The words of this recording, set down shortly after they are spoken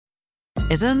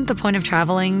Isn't the point of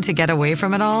traveling to get away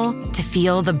from it all? To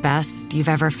feel the best you've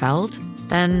ever felt?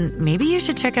 Then maybe you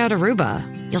should check out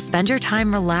Aruba. You'll spend your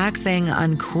time relaxing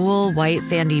on cool, white,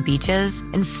 sandy beaches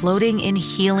and floating in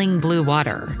healing blue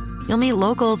water. You'll meet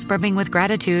locals brimming with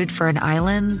gratitude for an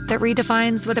island that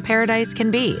redefines what a paradise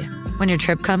can be. When your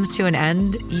trip comes to an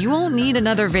end, you won't need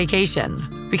another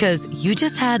vacation because you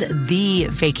just had the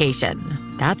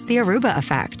vacation. That's the Aruba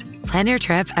effect. Plan your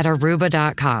trip at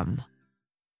Aruba.com.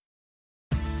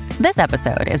 This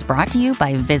episode is brought to you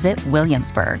by Visit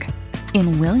Williamsburg.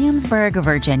 In Williamsburg,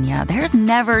 Virginia, there's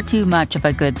never too much of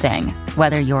a good thing.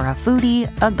 Whether you're a foodie,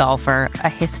 a golfer, a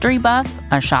history buff,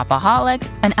 a shopaholic,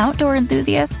 an outdoor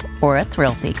enthusiast, or a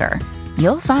thrill seeker,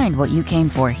 you'll find what you came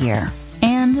for here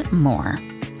and more.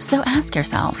 So ask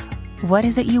yourself, what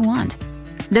is it you want?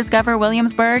 Discover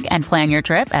Williamsburg and plan your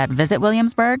trip at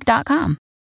visitwilliamsburg.com.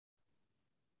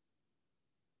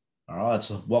 All right,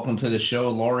 so welcome to the show,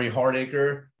 Lori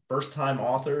Hardacker, first-time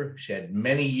author. She had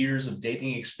many years of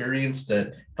dating experience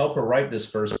that helped her write this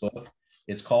first book.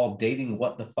 It's called Dating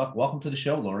What the Fuck. Welcome to the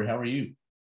show, Lori. How are you?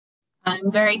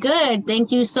 I'm very good. Thank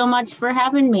you so much for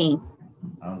having me.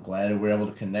 I'm glad we're able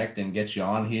to connect and get you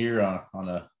on here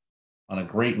on a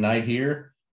great night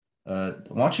here. Why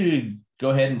don't you go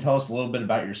ahead and tell us a little bit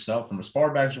about yourself from as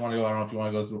far back as you want to go. I don't know if you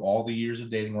want to go through all the years of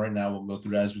dating right now. We'll go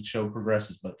through that as the show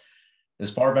progresses, but as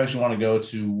far back as you want to go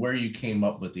to where you came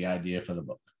up with the idea for the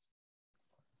book.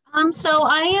 So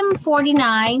I am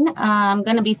 49. I'm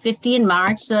going to be 50 in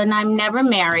March, and I'm never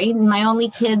married. And my only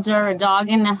kids are a dog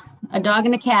and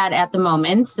a cat at the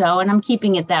moment. And I'm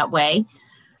keeping it that way.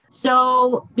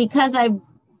 So because I've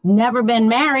never been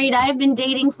married, I've been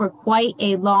dating for quite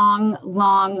a long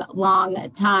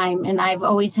time. And I've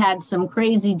always had some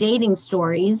crazy dating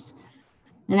stories.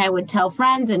 And I would tell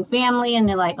friends and family, and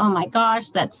they're like, oh my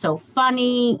gosh, that's so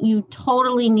funny. You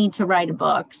totally need to write a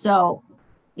book. So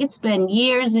it's been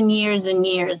years and years and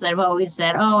years. I've always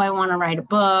said, oh, I want to write a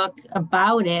book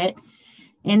about it.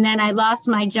 And then I lost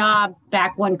my job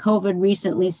back when COVID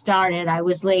recently started. I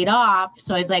was laid off.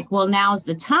 So I was like, well, now's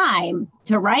the time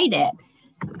to write it.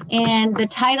 And the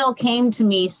title came to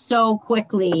me so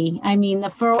quickly. I mean, the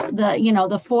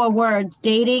four words,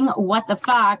 dating what the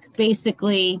fuck,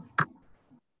 basically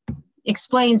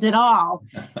explains it all.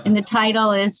 And the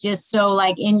title is just so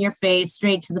like in your face,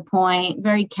 straight to the point,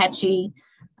 very catchy.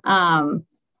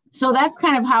 So that's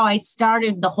kind of how I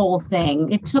started the whole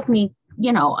thing. It took me,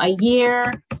 a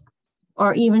year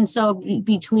or even so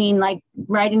between like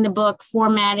writing the book,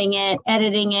 formatting it,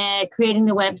 editing it, creating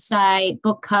the website,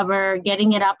 book cover,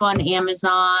 getting it up on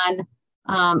Amazon.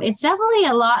 It's definitely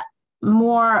a lot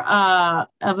more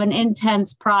of an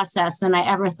intense process than I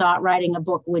ever thought writing a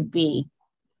book would be.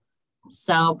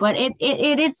 So, but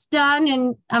it's done,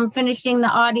 and I'm finishing the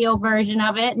audio version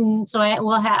of it, and so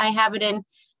I have it in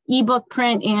ebook,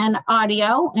 print, and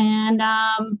audio, and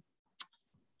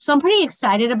so I'm pretty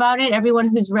excited about it. Everyone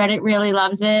who's read it really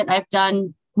loves it. I've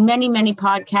done many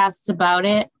podcasts about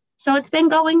it, so it's been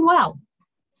going well.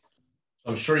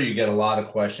 I'm sure you get a lot of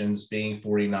questions. Being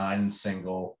 49 and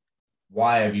single,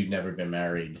 why have you never been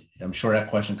married? I'm sure that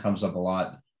question comes up a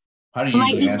lot. How do you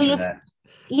answer that?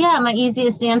 Yeah, my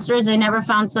easiest answer is I never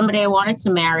found somebody I wanted to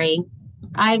marry.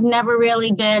 I've never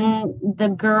really been the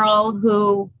girl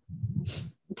who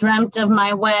dreamt of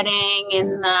my wedding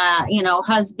and the,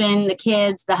 husband, the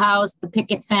kids, the house, the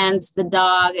picket fence, the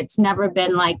dog. It's never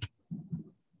been like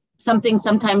something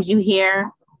sometimes you hear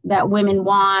that women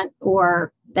want,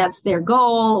 or that's their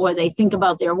goal, or they think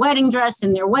about their wedding dress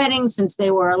and their wedding since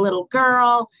they were a little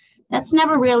girl. That's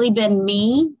never really been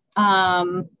me.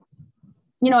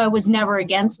 I was never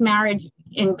against marriage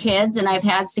and kids, and I've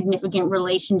had significant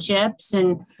relationships,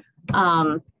 and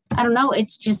I don't know, it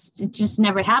just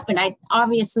never happened. I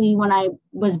obviously, when I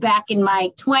was back in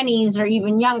my 20s or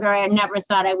even younger, I never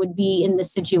thought I would be in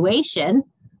this situation.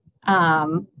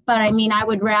 But I mean, I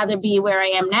would rather be where I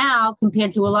am now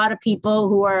compared to a lot of people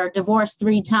who are divorced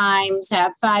 3 times,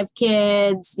 have 5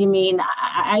 kids. I mean,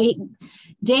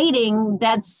 dating,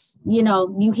 that's,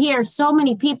 you hear so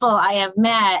many people I have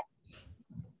met,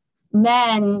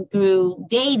 men through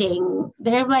dating,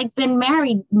 they've like been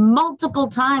married multiple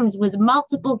times with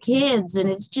multiple kids. And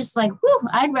it's just like, whew,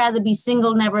 I'd rather be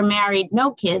single, never married,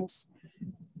 no kids,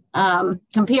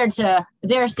 compared to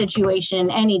their situation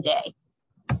any day.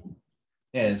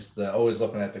 Yeah, it's always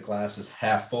looking at the glass as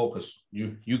half full, because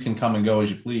you can come and go as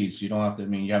you please. You don't have to,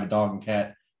 you have a dog and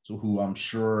cat, so who I'm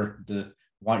sure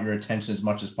want your attention as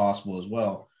much as possible as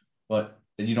well. But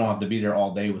you don't have to be there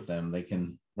all day with them. They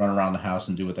can run around the house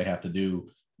and do what they have to do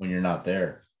when you're not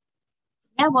there.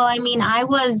 Yeah, well, I mean,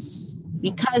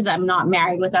 because I'm not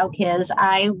married without kids,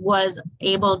 I was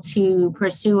able to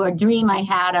pursue a dream I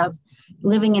had of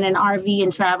living in an RV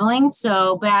and traveling.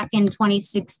 So back in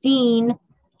 2016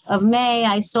 of May,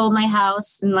 I sold my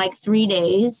house in like 3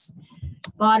 days,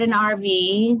 bought an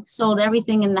RV, sold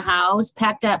everything in the house,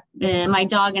 packed up my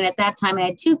dog. And at that time I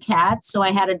had 2 cats. So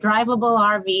I had a drivable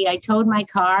RV. I towed my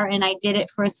car and I did it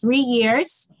for 3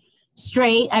 years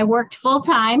straight. I worked full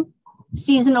time,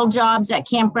 seasonal jobs at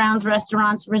campgrounds,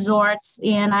 restaurants, resorts.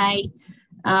 And I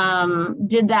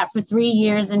did that for 3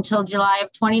 years until July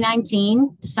of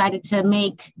 2019, decided to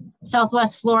make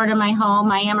Southwest Florida my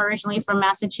home. I am originally from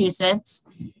Massachusetts.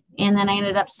 And then I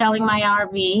ended up selling my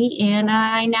RV and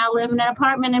I now live in an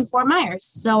apartment in Fort Myers.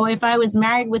 So if I was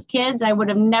married with kids, I would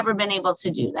have never been able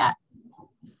to do that.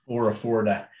 Or afford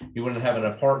that. You wouldn't have an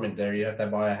apartment there. You have to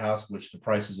buy a house, which the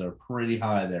prices are pretty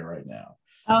high there right now.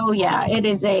 Oh, yeah. It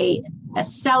is a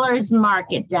seller's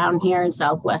market down here in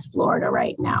Southwest Florida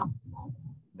right now.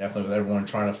 Definitely with everyone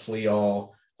trying to flee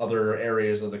all other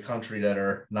areas of the country that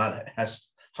are not as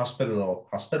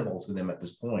hospitable to them at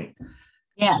this point.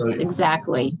 Yes, so,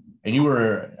 exactly. And you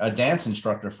were a dance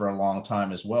instructor for a long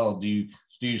time as well. Do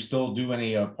you still do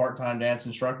any part-time dance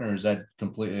instructor, or is that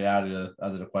completely out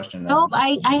of the question now? Nope,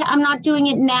 I'm not doing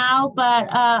it now, but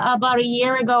about a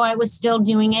year ago, I was still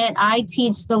doing it. I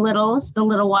teach the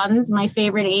little ones. My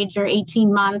favorite age are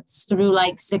 18 months through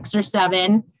like 6 or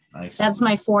 7. Nice. That's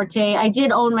my forte. I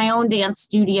did own my own dance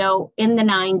studio in the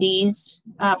 90s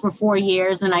for 4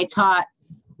 years, and I taught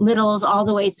littles all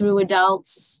the way through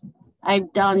adults.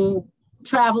 I've done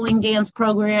traveling dance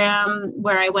program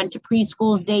where I went to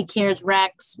preschools, daycares,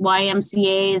 recs,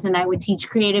 YMCAs, and I would teach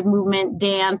creative movement,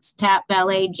 dance, tap,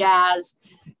 ballet, jazz,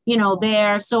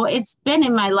 there. So it's been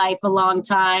in my life a long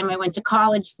time. I went to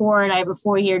college for it. I have a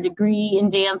 4-year degree in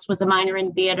dance with a minor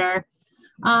in theater.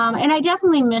 And I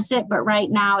definitely miss it, but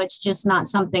right now it's just not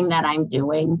something that I'm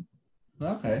doing.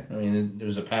 Okay. I mean, it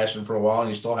was a passion for a while and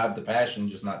you still have the passion,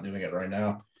 just not doing it right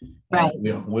now. Right.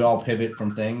 We all pivot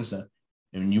from things.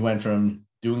 And you went from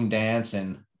doing dance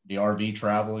and the RV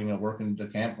traveling and working at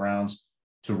the campgrounds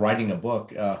to writing a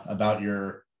book about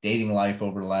your dating life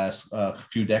over the last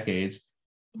few decades.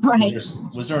 Right.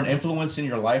 Was there an influence in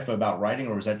your life about writing,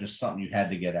 or was that just something you had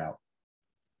to get out?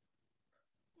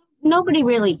 Nobody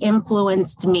really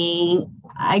influenced me.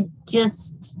 I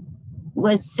just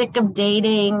was sick of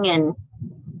dating. And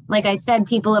like I said,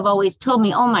 people have always told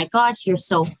me, oh my gosh, you're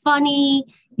so funny.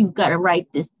 You've got to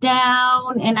write this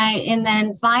down. And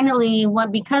then finally,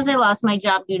 because I lost my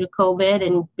job due to COVID,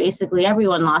 and basically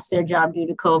everyone lost their job due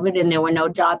to COVID and there were no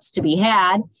jobs to be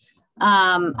had.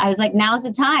 I was like, now's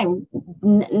the time.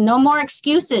 No more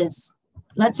excuses.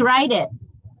 Let's write it.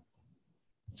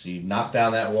 So you knocked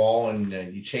down that wall and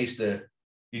you chased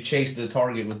the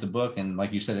target with the book. And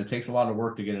like you said, it takes a lot of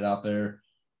work to get it out there,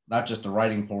 not just the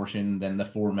writing portion, then the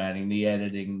formatting, the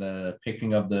editing, the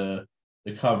picking of the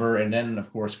cover, and then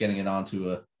of course getting it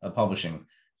onto a publishing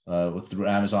through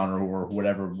Amazon or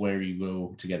whatever, where you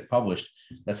go to get it published.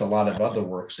 That's a lot of other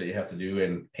works that you have to do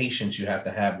and patience you have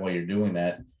to have while you're doing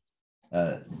that.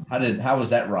 How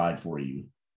was that ride for you?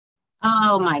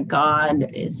 Oh my God,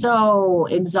 so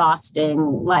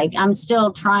exhausting. Like, I'm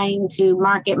still trying to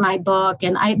market my book.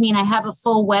 And I mean, I have a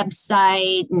full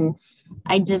website and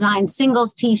I designed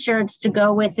singles t-shirts to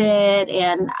go with it.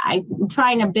 And I'm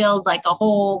trying to build like a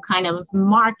whole kind of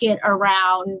market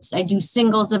around. I do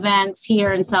singles events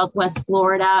here in Southwest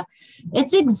Florida.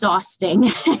 It's exhausting,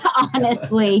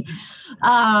 honestly.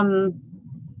 I'm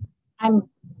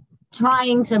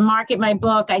trying to market my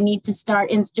book. I need to start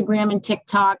Instagram and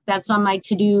TikTok. That's on my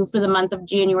to-do for the month of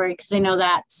January, because I know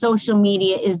that social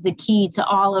media is the key to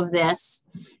all of this.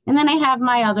 And then I have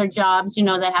my other jobs,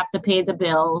 that have to pay the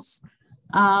bills.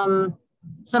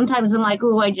 Sometimes I'm like,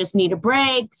 oh, I just need a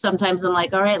break. Sometimes I'm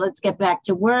like, all right, let's get back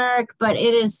to work. But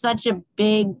it is such a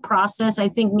big process. I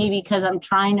think maybe because I'm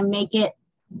trying to make it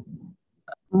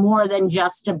more than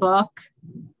just a book.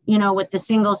 With the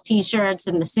singles t-shirts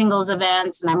and the singles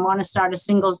events, and I want to start a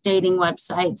singles dating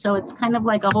website. So it's kind of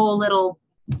like a whole little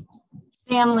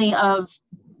family of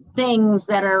things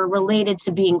that are related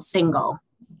to being single.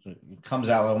 It comes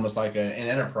out almost like an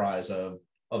enterprise of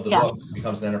the Yes. book. It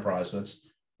becomes an enterprise. So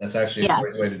that's actually a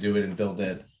great way to do it and build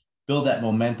that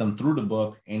momentum through the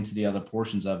book into the other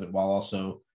portions of it, while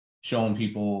also showing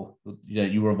people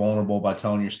that you were vulnerable by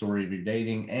telling your story of your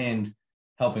dating and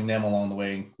helping them along the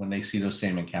way when they see those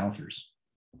same encounters.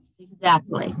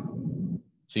 Exactly.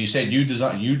 So you said you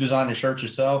design the shirt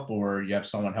yourself, or you have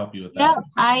someone help you with that? Yeah,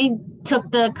 I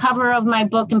took the cover of my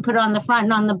book and put it on the front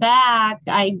and on the back.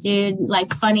 I did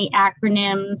like funny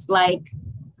acronyms like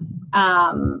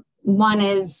One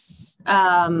is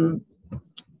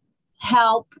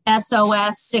help,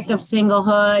 SOS, sick of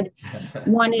singlehood.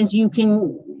 One is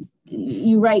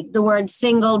you write the word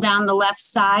single down the left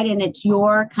side and it's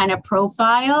your kind of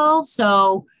profile.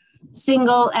 So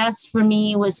single, S for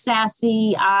me was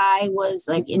sassy. I was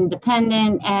like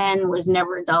independent, and was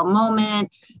never a dull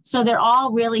moment. So they're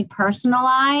all really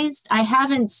personalized. I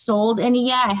haven't sold any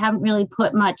yet. I haven't really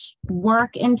put much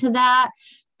work into that,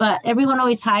 but everyone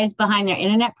always hides behind their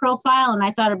internet profile. And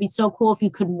I thought it'd be so cool if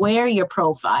you could wear your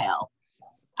profile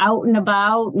out and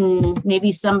about, and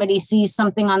maybe somebody sees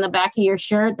something on the back of your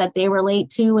shirt that they relate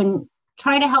to, and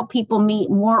try to help people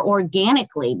meet more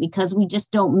organically, because we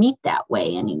just don't meet that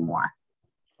way anymore.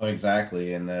 Oh,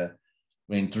 exactly. And I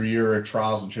mean, through your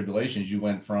trials and tribulations, you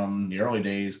went from the early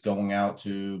days going out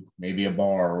to maybe a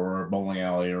bar or a bowling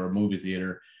alley or a movie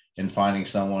theater and finding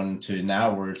someone, to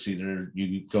now where it's either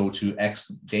you go to X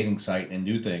dating site and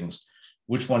do things.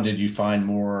 Which one did you find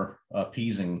more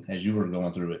appeasing as you were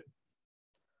going through it?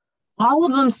 All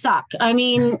of them suck. I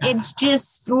mean, it's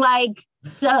just like,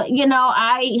 so,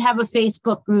 I have a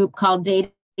Facebook group called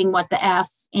Dating What the F,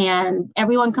 and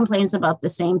everyone complains about the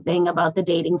same thing about the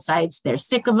dating sites. They're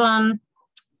sick of them.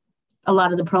 A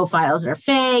lot of the profiles are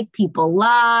fake. People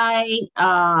lie.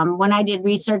 When I did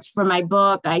research for my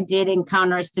book, I did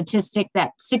encounter a statistic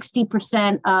that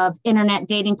 60% of internet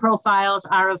dating profiles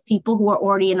are of people who are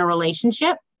already in a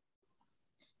relationship.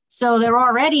 So they're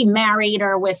already married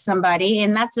or with somebody,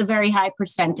 and that's a very high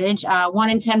percentage. 1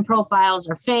 in 10 profiles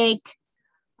are fake.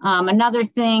 Another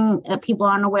thing that people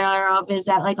aren't aware of is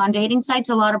that, like, on dating sites,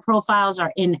 a lot of profiles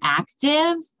are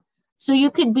inactive. So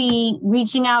you could be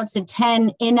reaching out to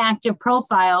 10 inactive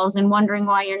profiles and wondering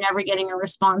why you're never getting a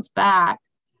response back.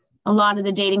 A lot of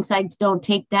the dating sites don't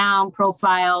take down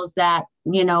profiles that,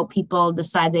 people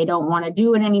decide they don't want to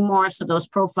do it anymore. So those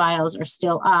profiles are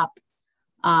still up.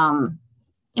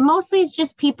 And mostly it's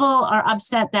just people are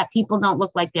upset that people don't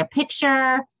look like their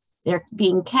picture. They're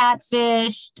being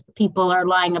catfished. People are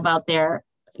lying about their,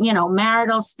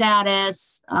 marital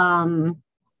status.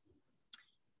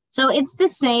 So it's the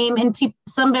same. And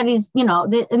somebody's,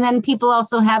 and then people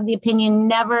also have the opinion,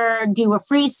 never do a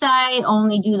free site,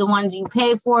 only do the ones you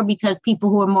pay for, because people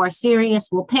who are more serious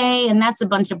will pay. And that's a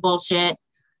bunch of bullshit.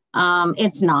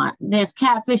 It's not. There's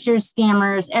catfishers,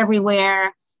 scammers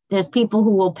everywhere. There's people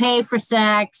who will pay for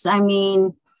sex. I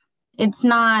mean, it's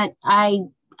not,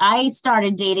 I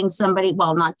started dating somebody,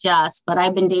 well, not just, but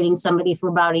I've been dating somebody for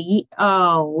about a year.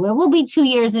 Oh, it will be 2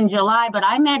 years in July, but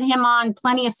I met him on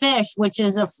Plenty of Fish, which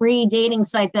is a free dating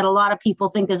site that a lot of people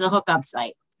think is a hookup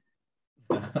site.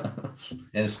 And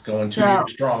it's going 2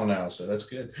 years strong now, so that's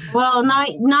good. Well,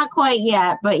 not quite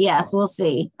yet, but yes, we'll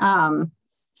see.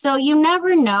 So you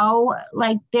never know,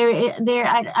 like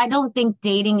I don't think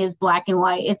dating is black and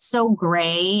white. It's so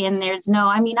gray, and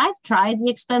I've tried the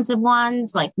expensive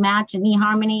ones like Match and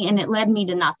eHarmony, and it led me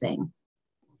to nothing.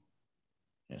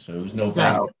 Yeah, so it was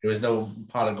there was no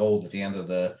pot of gold at the end of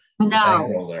the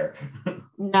bankroll there.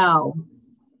 No.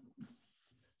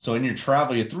 So in your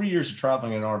 3 years of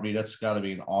traveling in RV, that's got to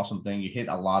be an awesome thing. You hit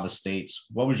a lot of states.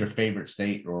 What was your favorite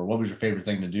state, or what was your favorite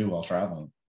thing to do while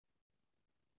traveling?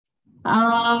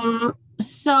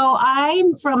 So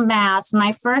I'm from Mass.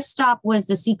 My first stop was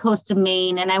the seacoast of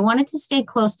Maine, and I wanted to stay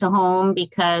close to home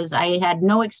because I had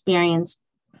no experience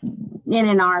in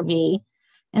an RV.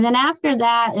 And then after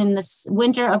that, in the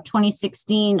winter of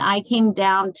 2016, I came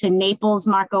down to Naples,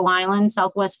 Marco Island,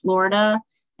 Southwest Florida,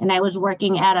 and I was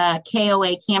working at a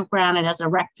KOA campground and as a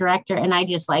rec director, and I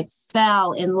just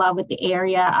fell in love with the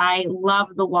area. I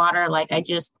love the water. I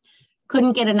just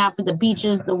couldn't get enough of the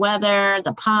beaches, the weather,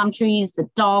 the palm trees, the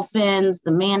dolphins,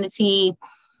 the manatee.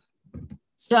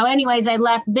 So anyways, I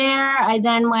left there. I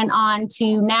then went on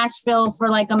to Nashville for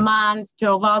a month,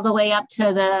 drove all the way up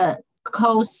to the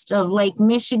coast of Lake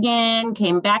Michigan,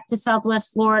 came back to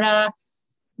Southwest Florida.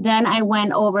 Then I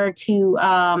went over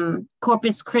to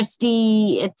Corpus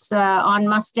Christi. It's on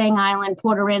Mustang Island,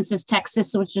 Port Aransas,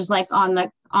 Texas, which is on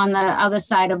the other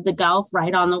side of the Gulf,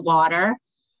 right on the water.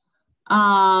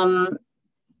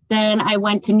 Then I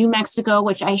went to New Mexico,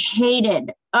 which I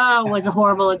hated. Oh, it was a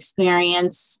horrible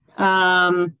experience.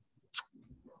 Then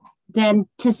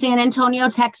to San Antonio,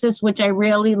 Texas, which I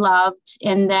really loved.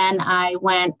 And then I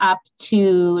went up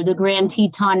to the Grand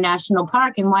Teton National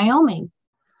Park in Wyoming.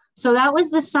 So that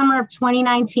was the summer of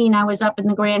 2019. I was up in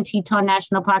the Grand Teton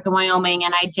National Park in Wyoming,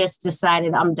 and I just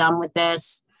decided I'm done with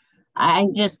this. I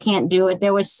just can't do it.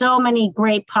 There were so many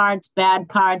great parts, bad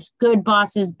parts, good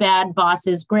bosses, bad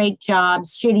bosses, great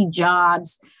jobs, shitty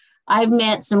jobs. I've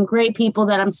met some great people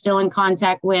that I'm still in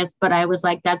contact with, but I was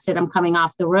like, that's it. I'm coming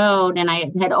off the road. And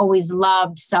I had always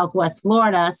loved Southwest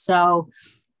Florida. So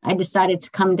I decided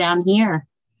to come down here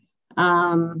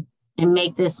and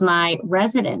make this my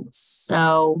residence.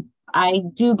 So I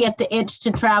do get the itch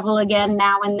to travel again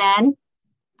now and then.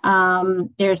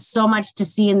 There's so much to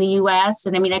see in the US.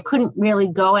 And I mean, I couldn't really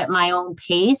go at my own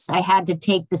pace. I had to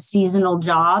take the seasonal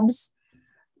jobs,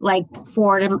 like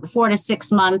 4 to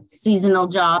 6 month seasonal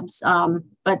jobs.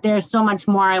 But there's so much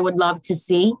more I would love to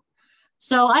see.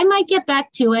 So I might get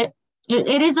back to it.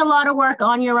 It is a lot of work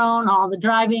on your own, all the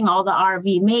driving, all the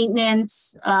RV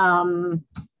maintenance.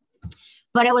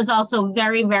 But it was also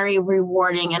very, very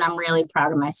rewarding. And I'm really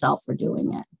proud of myself for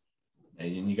doing it.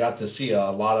 And you got to see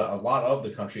a lot of the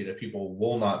country that people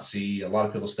will not see. A lot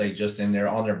of people stay just in there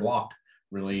on their block,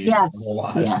 really. Yes.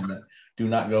 And do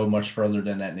not go much further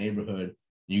than that neighborhood.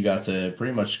 You got to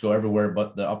pretty much go everywhere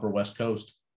but the upper West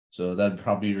Coast. So that'd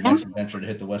probably be your next adventure, to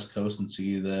hit the West Coast and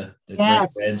see the great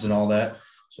beds and all that.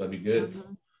 So that'd be good.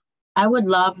 Mm-hmm. I would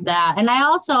love that. And I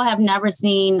also have never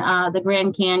seen the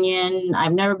Grand Canyon.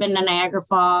 I've never been to Niagara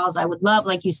Falls. I would love,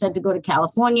 like you said, to go to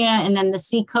California, and then the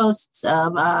sea coasts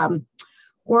of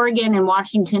Oregon and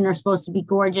Washington are supposed to be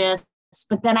gorgeous.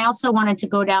 But then I also wanted to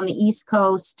go down the East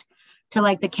Coast to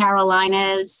like the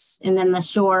Carolinas, and then the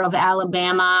shore of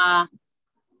Alabama.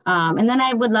 And then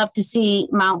I would love to see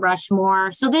Mount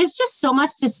Rushmore. So there's just so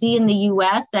much to see in the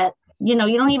US that, you know,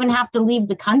 you don't even have to leave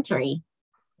the country.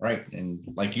 Right. And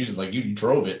like you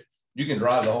drove it, you can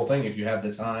drive the whole thing if you have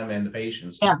the time and the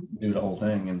patience to do the whole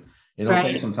thing. And it'll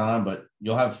take some time, but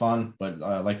you'll have fun. But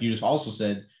like you just also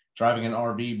said, driving an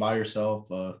RV by yourself,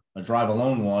 a drive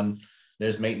alone one,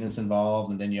 there's maintenance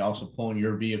involved. And then you also pull in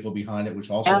your vehicle behind it,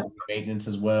 which also maintenance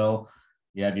as well.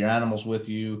 You have your animals with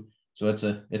you. So it's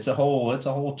a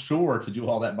whole chore to do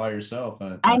all that by yourself.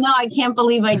 I know. I can't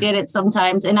believe I did it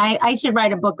sometimes. And I should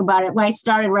write a book about it. Well, I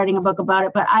started writing a book about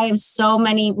it, but I have so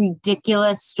many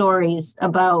ridiculous stories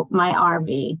about my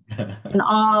RV and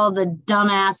all the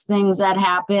dumbass things that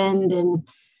happened. And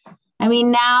I mean,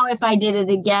 now if I did it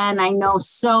again, I know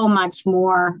so much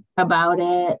more about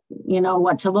it, you know,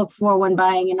 what to look for when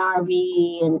buying an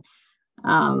RV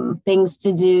and things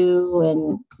to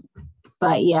do.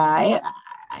 But yeah,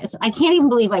 I can't even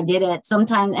believe I did it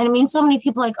sometimes. And I mean, so many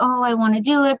people like, oh, I want to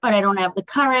do it, but I don't have the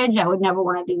courage. I would never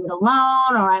want to do it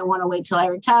alone, or I want to wait till I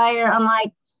retire. I'm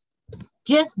like,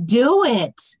 just do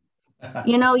it.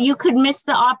 You know, you could miss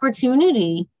the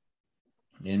opportunity.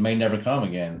 It may never come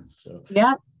again. So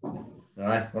yeah.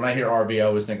 When I hear RV, I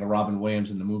always think of Robin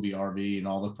Williams in the movie RV and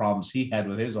all the problems he had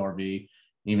with his RV,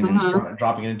 even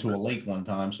dropping it into a lake one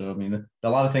time. So, I mean, a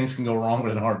lot of things can go wrong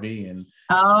with an RV. And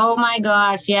oh my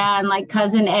gosh. Yeah. And like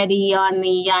Cousin Eddie on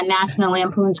the National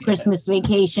Lampoon's Christmas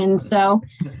Vacation. So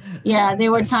yeah,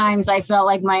 there were times I felt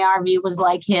like my RV was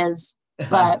like his,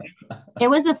 but it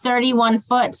was a 31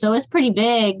 foot. So it was pretty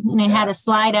big, and it had a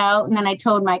slide out, and then I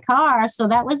towed my car. So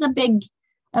that was a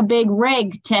big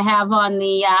rig to have on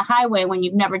the highway when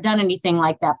you've never done anything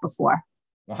like that before.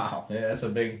 Wow. Yeah, that's a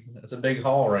big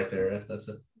haul right there. That's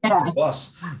a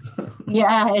plus.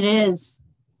 Yeah, it is.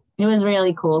 It was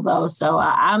really cool though. So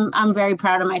I'm very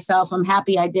proud of myself. I'm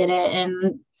happy I did it,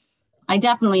 and I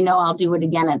definitely know I'll do it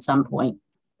again at some point.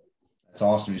 That's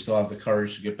awesome. You still have the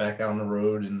courage to get back out on the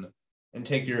road and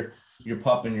take your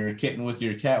pup and your kitten with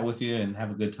you, your cat with you, and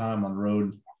have a good time on the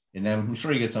road. And then I'm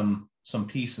sure you get some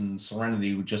peace and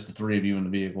serenity with just the three of you in the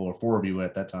vehicle, or four of you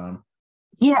at that time.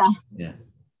 Yeah. Yeah.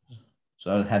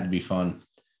 So it had to be fun.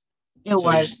 It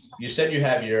was. You said you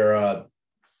have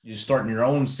you're starting your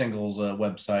own singles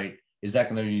website. Is that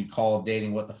going to be called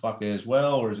Dating What the Fuck As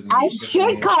well, or is it? I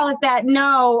should call it that.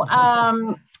 No,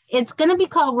 it's going to be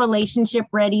called Relationship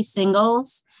Ready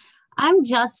Singles. I'm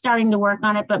just starting to work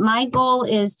on it, but my goal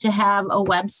is to have a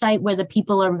website where the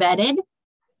people are vetted.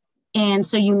 And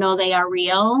so, you know, they are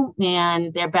real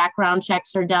and their background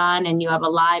checks are done, and you have a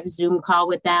live Zoom call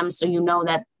with them. So, you know,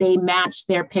 that they match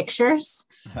their pictures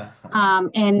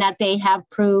and that they have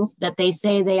proof that they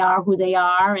say they are who they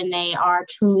are and they are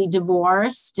truly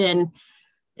divorced. And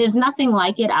there's nothing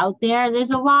like it out there.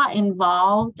 There's a lot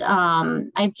involved.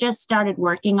 I've just started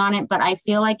working on it, but I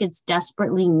feel like it's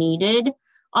desperately needed.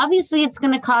 Obviously, it's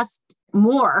going to cost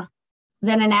more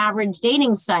than an average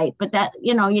dating site, but that,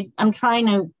 you know, I'm trying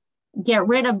to get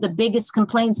rid of the biggest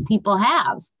complaints people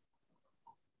have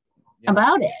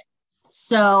about it.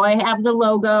 So I have the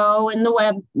logo and the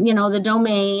web, you know, the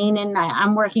domain, and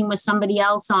I'm working with somebody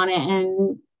else on it.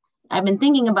 And I've been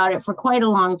thinking about it for quite a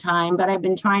long time, but I've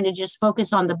been trying to just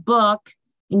focus on the book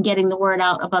and getting the word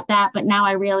out about that. But now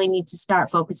I really need to start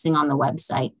focusing on the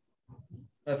website.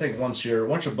 I think once your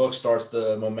book starts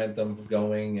the momentum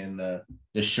going and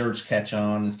the shirts catch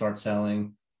on and start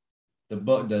selling,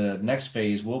 the next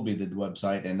phase will be the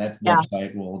website, and that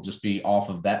website will just be off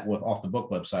the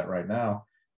book website right now.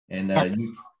 And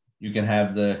you can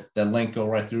have the link go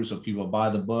right through, so people buy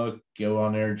the book, go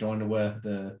on there, join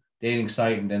the dating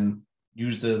site, and then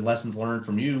use the lessons learned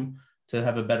from you to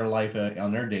have a better life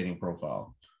on their dating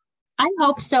profile. I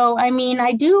hope so. I mean,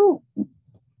 I do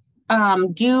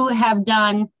have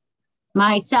done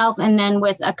myself, and then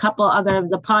with a couple other of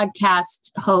the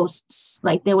podcast hosts.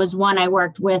 Like there was one I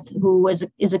worked with who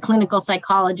is a clinical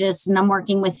psychologist, and I'm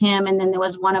working with him. And then there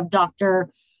was one of Dr.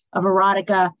 of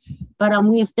Erotica. But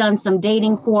we've done some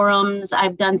dating forums.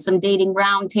 I've done some dating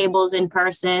roundtables in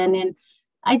person. And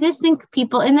I just think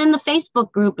people, and then the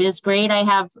Facebook group is great. I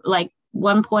have like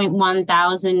 1.1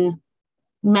 thousand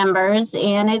members,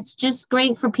 and it's just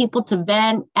great for people to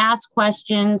vent, ask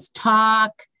questions,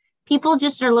 talk. People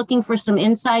just are looking for some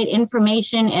insight,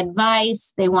 information,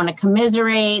 advice. They want to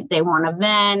commiserate. They want to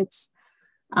vent.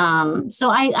 So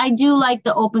I do like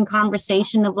the open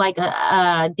conversation of like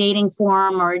a dating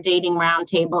forum or a dating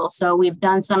roundtable. So we've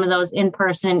done some of those in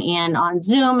person and on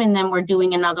Zoom, and then we're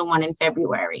doing another one in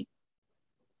February.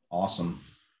 Awesome.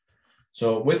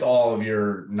 So with all of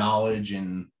your knowledge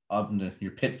and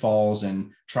your pitfalls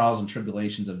and trials and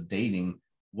tribulations of dating,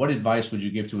 what advice would you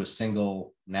give to a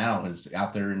single now who's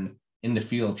out there in the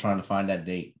field trying to find that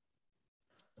date?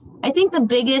 I think the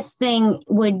biggest thing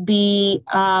would be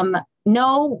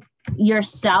know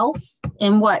yourself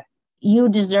and what you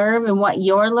deserve and what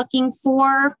you're looking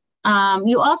for.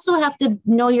 You also have to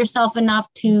know yourself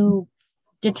enough to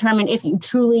determine if you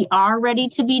truly are ready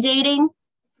to be dating,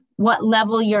 what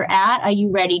level you're at. Are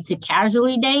you ready to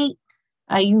casually date?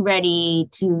 Are you ready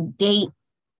to date,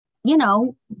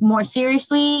 more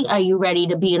seriously? Are you ready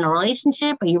to be in a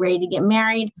relationship? Are you ready to get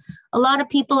married? A lot of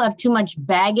people have too much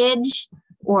baggage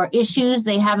or issues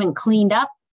they haven't cleaned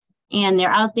up, and they're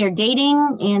out there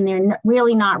dating and they're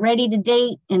really not ready to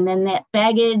date. And then that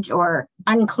baggage or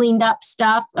uncleaned up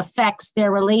stuff affects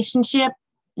their relationship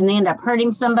and they end up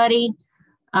hurting somebody.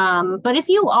 But if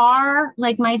you are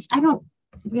like I don't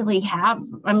really have,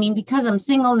 because I'm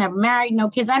single, never married, no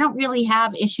kids, I don't really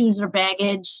have issues or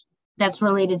baggage that's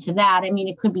related to that.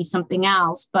 It could be something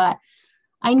else, but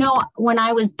I know when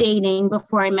I was dating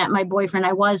before I met my boyfriend,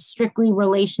 I was strictly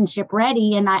relationship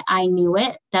ready, and I knew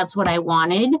it. That's what I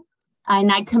wanted.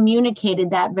 And I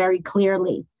communicated that very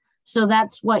clearly. So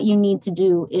that's what you need to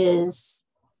do, is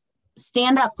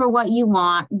stand up for what you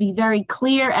want, be very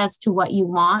clear as to what you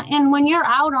want. And when you're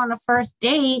out on a first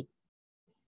date,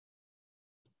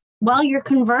 while you're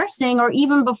conversing, or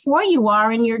even before you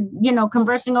are, and you're,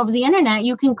 conversing over the internet,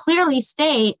 you can clearly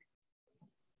state,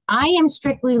 I am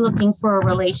strictly looking for a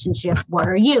relationship. What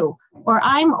are you? Or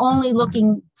I'm only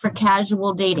looking for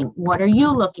casual dating. What are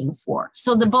you looking for?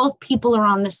 So the both people are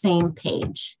on the same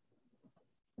page.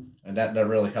 And that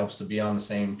really helps to be on the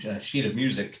same sheet of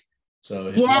music. So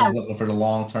if one's looking for the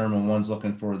long term and one's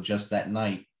looking for just that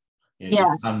night,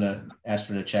 it's time to ask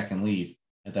for the check and leave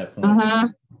at that point. Mm-hmm.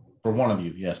 For one of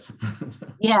you, yes.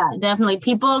 Yeah, definitely.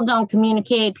 People don't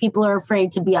communicate. People are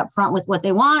afraid to be upfront with what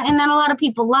they want. And then a lot of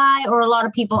people lie, or a lot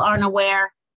of people aren't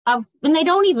aware of, and they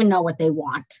don't even know what they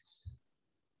want.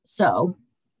 So.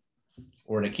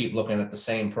 Or they keep looking at the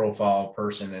same profile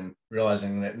person and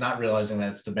not realizing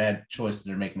that it's the bad choice that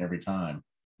they're making every time.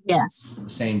 Yes. The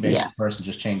same basic person,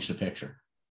 just changed the picture.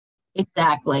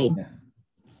 Exactly. Yeah.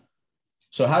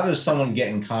 So how does someone get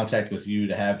in contact with you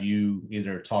to have you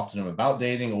either talk to them about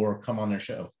dating or come on their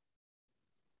show?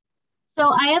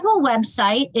 So I have a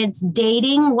website. It's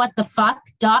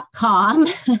datingwhatthefuck.com.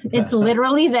 It's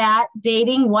literally that,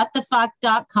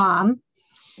 datingwhatthefuck.com.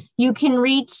 You can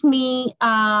reach me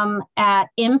at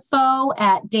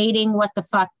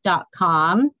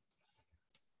info@datingwhatthefuck.com.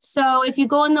 So if you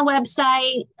go on the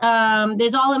website,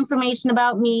 there's all information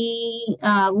about me,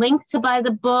 link to buy the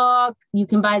book. You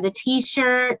can buy the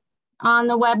t-shirt on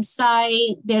the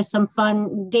website. There's some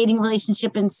fun dating,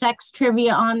 relationship, and sex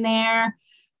trivia on there.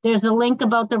 There's a link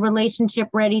about the Relationship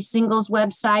Ready Singles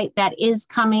website that is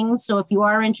coming. So if you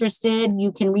are interested,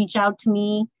 you can reach out to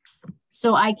me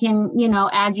so I can,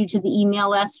 add you to the email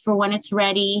list for when it's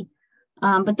ready.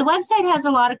 But the website has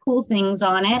a lot of cool things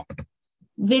on it.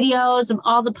 Videos of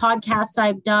all the podcasts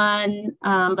I've done.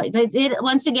 But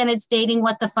once again, it's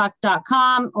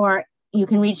datingwhatthefuck.com, or you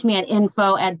can reach me at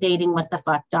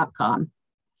info@datingwhatthefuck.com.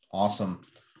 Awesome.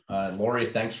 Lori,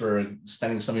 thanks for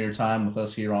spending some of your time with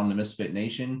us here on the Misfit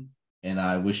Nation. And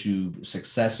I wish you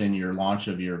success in your launch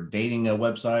of your dating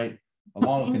website,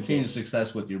 along with continued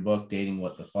success with your book, Dating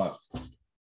What the Fuck.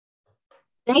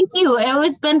 Thank you. It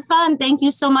was been fun. Thank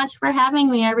you so much for having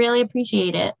me. I really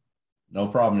appreciate it. No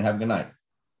problem. Have a good night.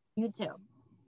 You too.